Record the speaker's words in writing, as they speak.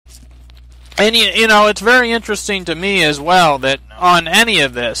And, it's very interesting to me as well that on any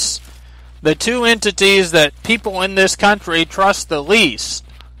of this, the two entities that people in this country trust the least,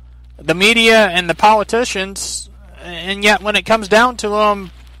 the media and the politicians, and yet when it comes down to them,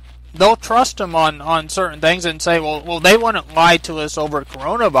 they'll trust them on certain things and say, well, they wouldn't lie to us over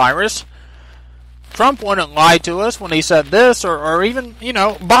coronavirus. Trump wouldn't lie to us when he said this, or even,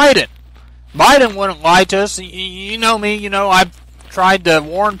 Biden. Biden wouldn't lie to us. You know me, I've tried to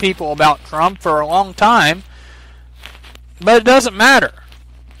warn people about Trump for a long time, but it doesn't matter.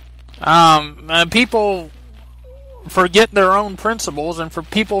 People forget their own principles, and for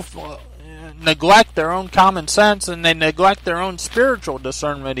people neglect their own common sense, and they neglect their own spiritual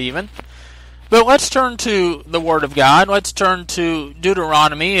discernment even. But let's turn to the Word of God. Let's turn to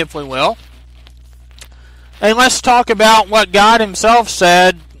Deuteronomy, if we will. And let's talk about what God Himself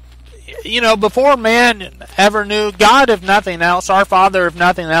said. Before man ever knew, God, if nothing else, our Father, if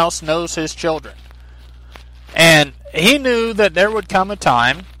nothing else, knows His children. And He knew that there would come a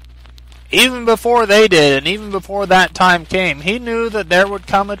time, even before they did, and even before that time came, He knew that there would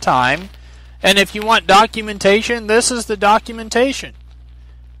come a time. And if you want documentation, this is the documentation.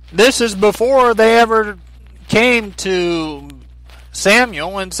 This is before they ever came to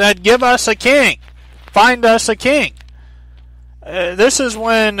Samuel and said, give us a king. Find us a king. This is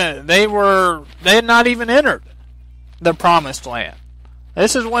when they had not even entered the promised land.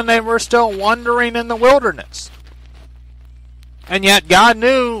 This is when they were still wandering in the wilderness. And yet God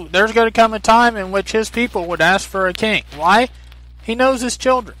knew there's going to come a time in which His people would ask for a king. Why? He knows His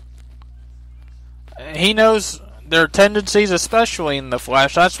children. He knows their tendencies, especially in the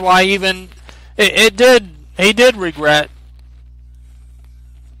flesh. That's why even He did regret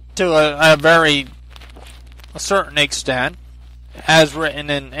to a certain extent, as written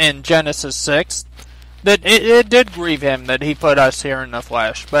in Genesis 6, that it did grieve Him that He put us here in the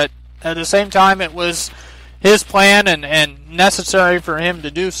flesh. But at the same time, it was His plan and necessary for Him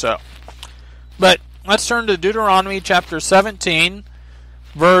to do so. But let's turn to Deuteronomy chapter 17,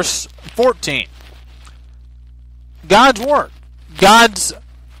 verse 14. God's Word, God's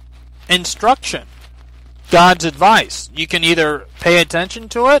instruction, God's advice. You can either pay attention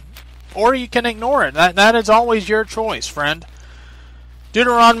to it, or you can ignore it. That is always your choice, friend.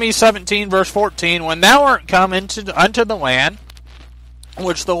 Deuteronomy 17, verse 14, when thou art come unto the land,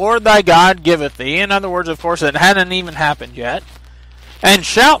 which the Lord thy God giveth thee, in other words, of course, it hadn't even happened yet, and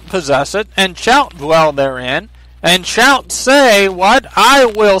shalt possess it, and shalt dwell therein, and shalt say, what? I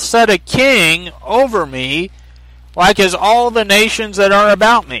will set a king over me, like as all the nations that are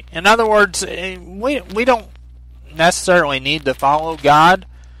about me. In other words, we don't necessarily need to follow God,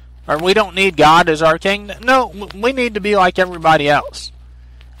 or we don't need God as our king. No, we need to be like everybody else.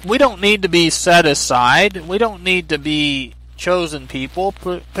 We don't need to be set aside. We don't need to be chosen people,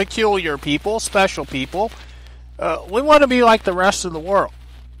 peculiar people, special people. We want to be like the rest of the world.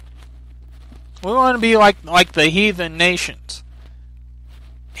 We want to be like the heathen nations.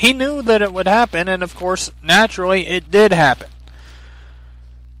 He knew that it would happen, and of course, naturally, it did happen.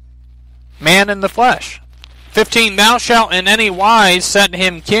 Man in the flesh. 15, thou shalt in any wise set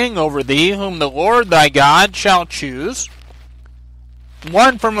him king over thee, whom the Lord thy God shall choose.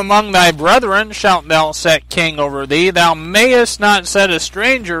 One from among thy brethren shalt thou set king over thee. Thou mayest not set a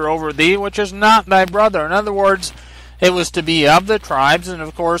stranger over thee, which is not thy brother. In other words, it was to be of the tribes, and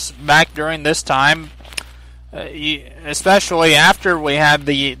of course, back during this time, especially after we had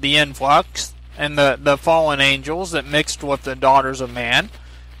the influx and the fallen angels that mixed with the daughters of man,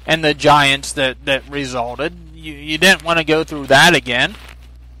 and the giants that resulted. You didn't want to go through that again,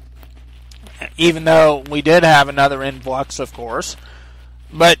 even though we did have another influx, of course.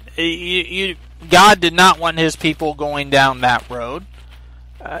 But God did not want His people going down that road.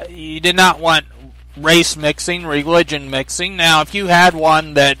 You did not want race mixing, religion mixing. Now, if you had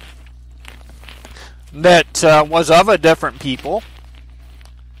one that was of a different people,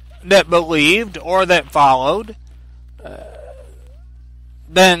 that believed or that followed,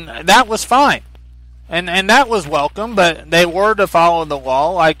 then that was fine. And that was welcome, but they were to follow the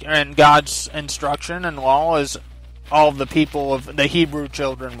law, and God's instruction and law as all of the people of the Hebrew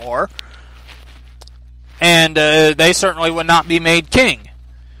children were. And they certainly would not be made king.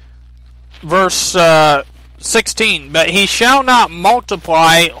 Verse 16, but he shall not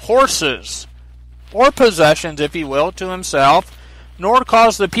multiply horses or possessions, if he will, to himself, nor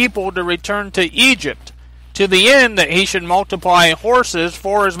cause the people to return to Egypt, to the end that he should multiply horses,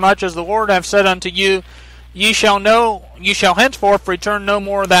 for as much as the Lord hath said unto you, ye shall henceforth return no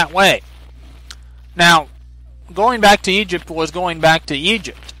more that way. Now, going back to Egypt was going back to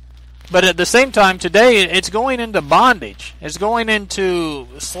Egypt. But at the same time, today, it's going into bondage. It's going into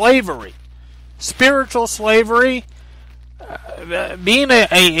slavery. spiritual slavery, being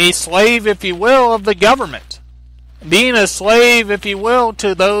a slave, if you will, of the government. Being a slave, if you will,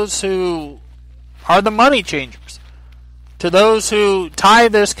 to those who are the money changers. To those who tie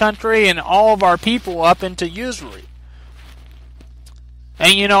this country and all of our people up into usury.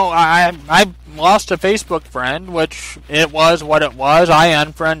 And I lost a Facebook friend, which it was what it was. I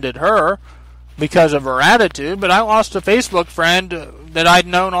unfriended her because of her attitude, but I lost a Facebook friend that I'd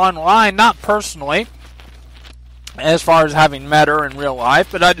known online, not personally, as far as having met her in real life,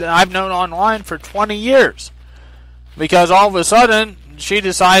 but I've known online for 20 years. Because all of a sudden, she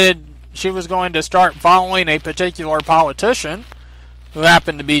decided she was going to start following a particular politician, who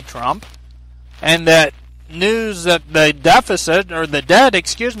happened to be Trump, and that news that the deficit, or the debt,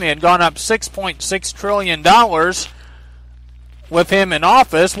 had gone up $6.6 trillion with him in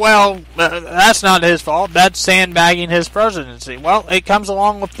office. Well, that's not his fault. That's sandbagging his presidency. Well, it comes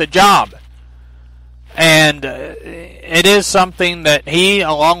along with the job. And it is something that he,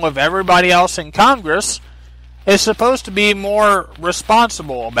 along with everybody else in Congress, is supposed to be more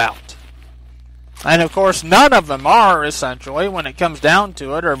responsible about. And of course, none of them are, essentially, when it comes down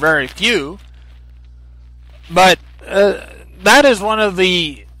to it, or very few. But that is one of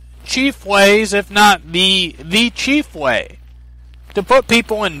the chief ways, if not the chief way, to put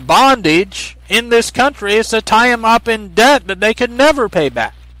people in bondage in this country, is to tie them up in debt that they could never pay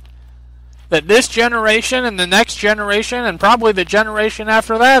back. That this generation and the next generation, and probably the generation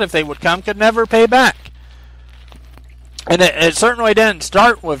after that, if they would come, could never pay back. And it certainly didn't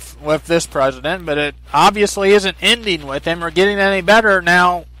start with this president, but it obviously isn't ending with him or getting any better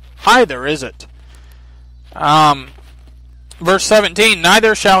now either, is it? Verse 17,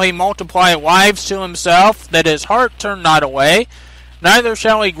 neither shall he multiply wives to himself, that his heart turn not away, neither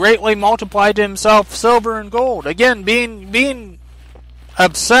shall he greatly multiply to himself silver and gold. Again, being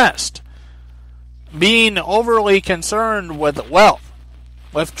obsessed, being overly concerned with wealth,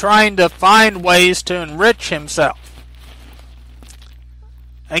 with trying to find ways to enrich himself.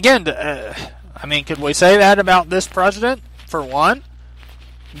 Again, could we say that about this president, for one?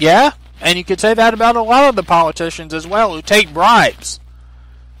 Yeah, and you could say that about a lot of the politicians as well, who take bribes.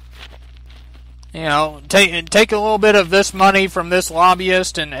 Take a little bit of this money from this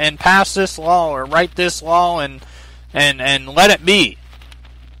lobbyist and pass this law, or write this law, and let it be.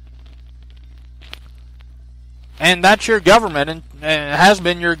 And that's your government, and it has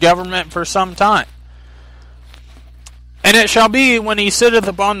been your government for some time. And it shall be, when he sitteth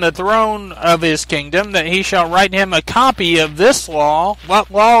upon the throne of his kingdom, that he shall write him a copy of this law. What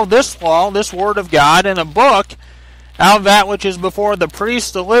law? This law, this word of God, in a book, out of that which is before the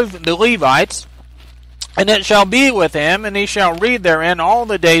priests, the Levites. And it shall be with him, and he shall read therein all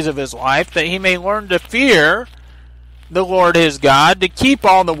the days of his life, that he may learn to fear the Lord his God, to keep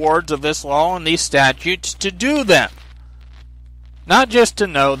all the words of this law and these statutes, to do them. Not just to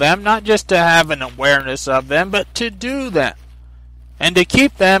know them, not just to have an awareness of them, but to do them. And to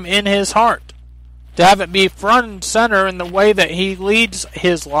keep them in his heart. To have it be front and center in the way that he leads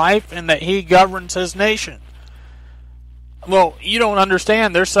his life and that he governs his nation. Well, you don't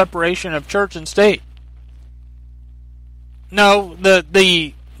understand their separation of church and state. No,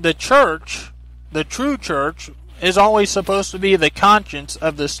 the church, the true church, is always supposed to be the conscience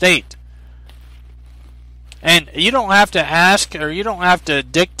of the state. And you don't have to ask, or you don't have to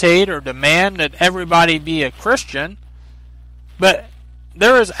dictate or demand that everybody be a Christian, but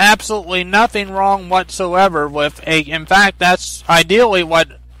there is absolutely nothing wrong whatsoever with in fact, that's ideally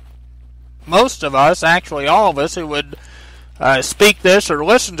what most of us, actually all of us who would speak this or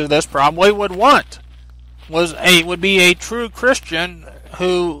listen to this probably would want, would be a true Christian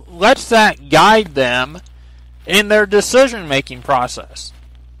who lets that guide them in their decision-making process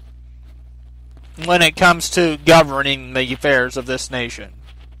when it comes to governing the affairs of this nation,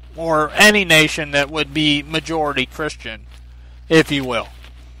 or any nation that would be majority Christian, if you will.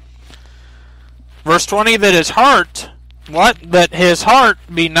 Verse 20, that his heart, that his heart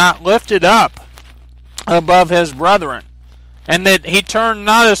be not lifted up above his brethren, and that he turn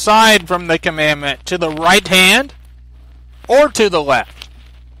not aside from the commandment to the right hand or to the left.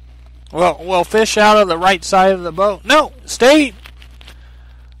 Well, fish out of the right side of the boat. No,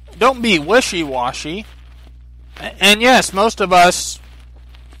 don't be wishy-washy. And yes, most of us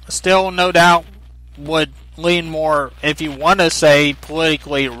still, no doubt, would lean more, if you want to say,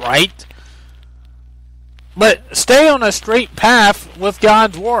 politically right. But stay on a straight path with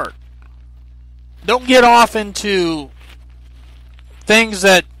God's Word. Don't get off into things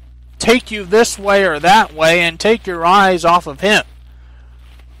that take you this way or that way and take your eyes off of Him.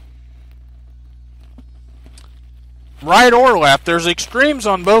 Right or left, there's extremes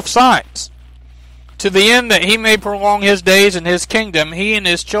on both sides. to the end that he may prolong his days in his kingdom, he and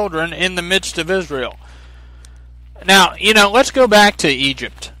his children in the midst of Israel. Now, let's go back to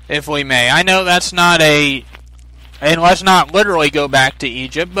Egypt, if we may. I know that's not and let's not literally go back to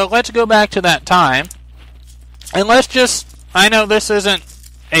Egypt, but let's go back to that time. And I know this isn't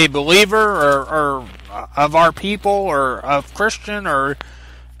a believer or of our people or of Christian or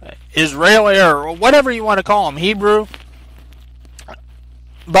Israeli or whatever you want to call them, Hebrew.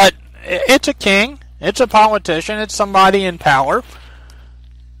 But it's a king, it's a politician, it's somebody in power.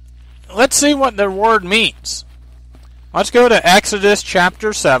 Let's see what the word means. Let's go to Exodus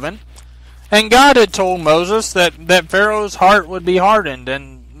chapter 7. And God had told Moses that Pharaoh's heart would be hardened.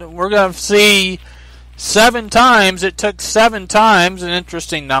 And we're going to see 7 times. It took 7 times, an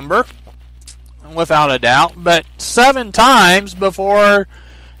interesting number, without a doubt. But 7 times before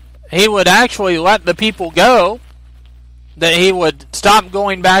he would actually let the people go, that he would stop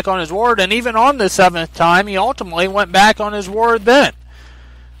going back on his word. And even on the 7th time, he ultimately went back on his word then.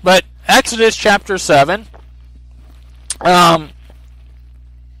 But Exodus chapter 7...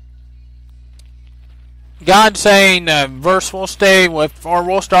 God saying, we'll start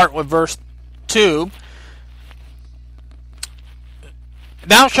with verse 2.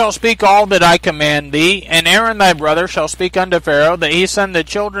 Thou shalt speak all that I command thee, and Aaron thy brother shall speak unto Pharaoh, that he send the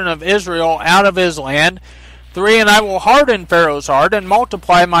children of Israel out of his land. 3, and I will harden Pharaoh's heart, and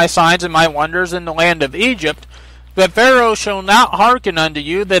multiply my signs and my wonders in the land of Egypt. But Pharaoh shall not hearken unto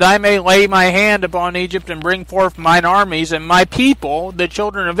you, that I may lay my hand upon Egypt, and bring forth mine armies, and my people, the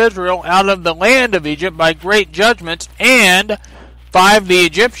children of Israel, out of the land of Egypt by great judgments. And 5, the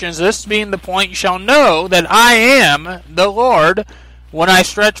Egyptians, this being the point, shall know that I am the Lord, when I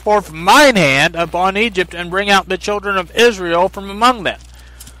stretch forth mine hand upon Egypt, and bring out the children of Israel from among them.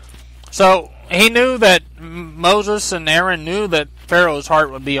 So he knew that Moses and Aaron knew that Pharaoh's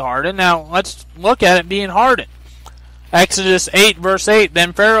heart would be hardened. Now let's look at it being hardened. Exodus 8, verse 8,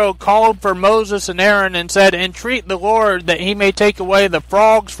 Then Pharaoh called for Moses and Aaron and said, Entreat the Lord that he may take away the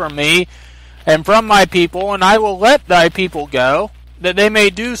frogs from me and from my people, and I will let thy people go, that they may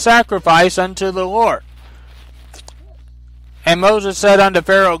do sacrifice unto the Lord. And Moses said unto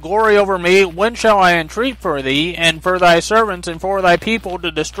Pharaoh, Glory over me, when shall I entreat for thee, and for thy servants, and for thy people,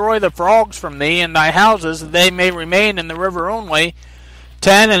 to destroy the frogs from thee and thy houses, that they may remain in the river only?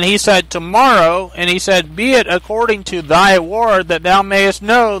 10, and he said, Tomorrow, and he said, Be it according to thy word, that thou mayest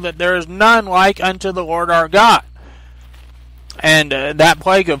know that there is none like unto the Lord our God. And that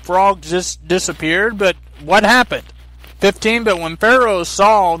plague of frogs just disappeared, but what happened? 15, but when Pharaoh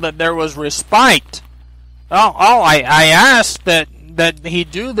saw that there was respite, I asked that he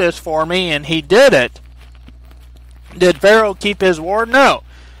do this for me, and he did it. Did Pharaoh keep his word? No.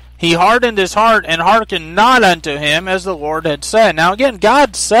 He hardened his heart and hearkened not unto him as the Lord had said. Now again,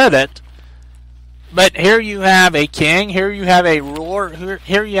 God said it, but here you have a king, here you have a ruler,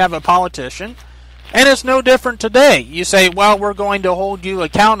 here you have a politician, and it's no different today. You say, well, we're going to hold you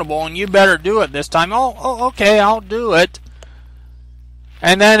accountable, and you better do it this time. Oh, okay, I'll do it.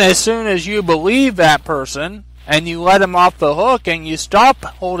 And then as soon as you believe that person, and you let them off the hook, and you stop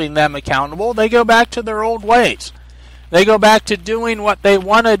holding them accountable, they go back to their old ways. They go back to doing what they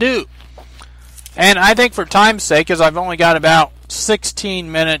want to do. And I think for time's sake, because I've only got about 16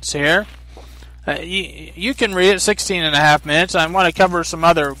 minutes here, you can read it 16 and a half minutes. I want to cover some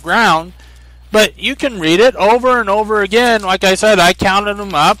other ground, but you can read it over and over again. Like I said, I counted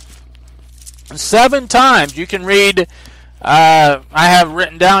them up 7 times. You can read, I have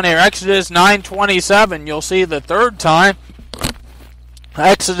written down here, Exodus 9:27, you'll see the 3rd time.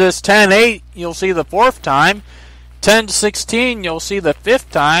 Exodus 10:8, you'll see the 4th time. 10:16, you'll see the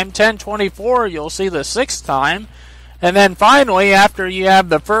 5th time. 10:24, you'll see the 6th time. And then finally, after you have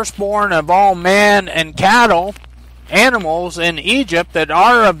the firstborn of all man and cattle, animals in Egypt that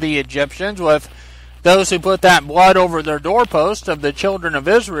are of the Egyptians, with those who put that blood over their doorpost of the children of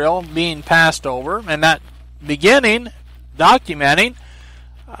Israel being passed over, and that beginning, documenting,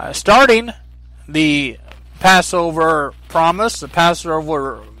 starting the Passover promise, the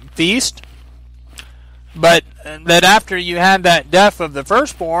Passover feast. But that after you had that death of the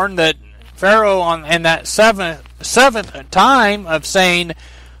firstborn, that Pharaoh in that seventh time of saying,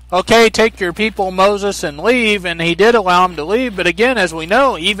 okay, take your people, Moses, and leave, and he did allow them to leave. But again, as we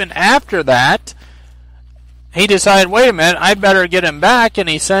know, even after that, he decided, wait a minute, I better get him back, and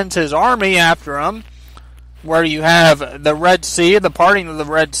he sends his army after him, where you have the Red Sea, the parting of the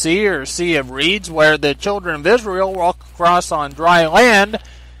Red Sea, or Sea of Reeds, where the children of Israel walk across on dry land.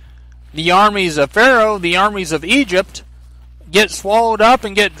 The armies of Pharaoh, the armies of Egypt, get swallowed up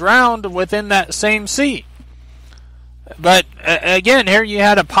and get drowned within that same sea. But again, here you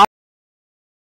had a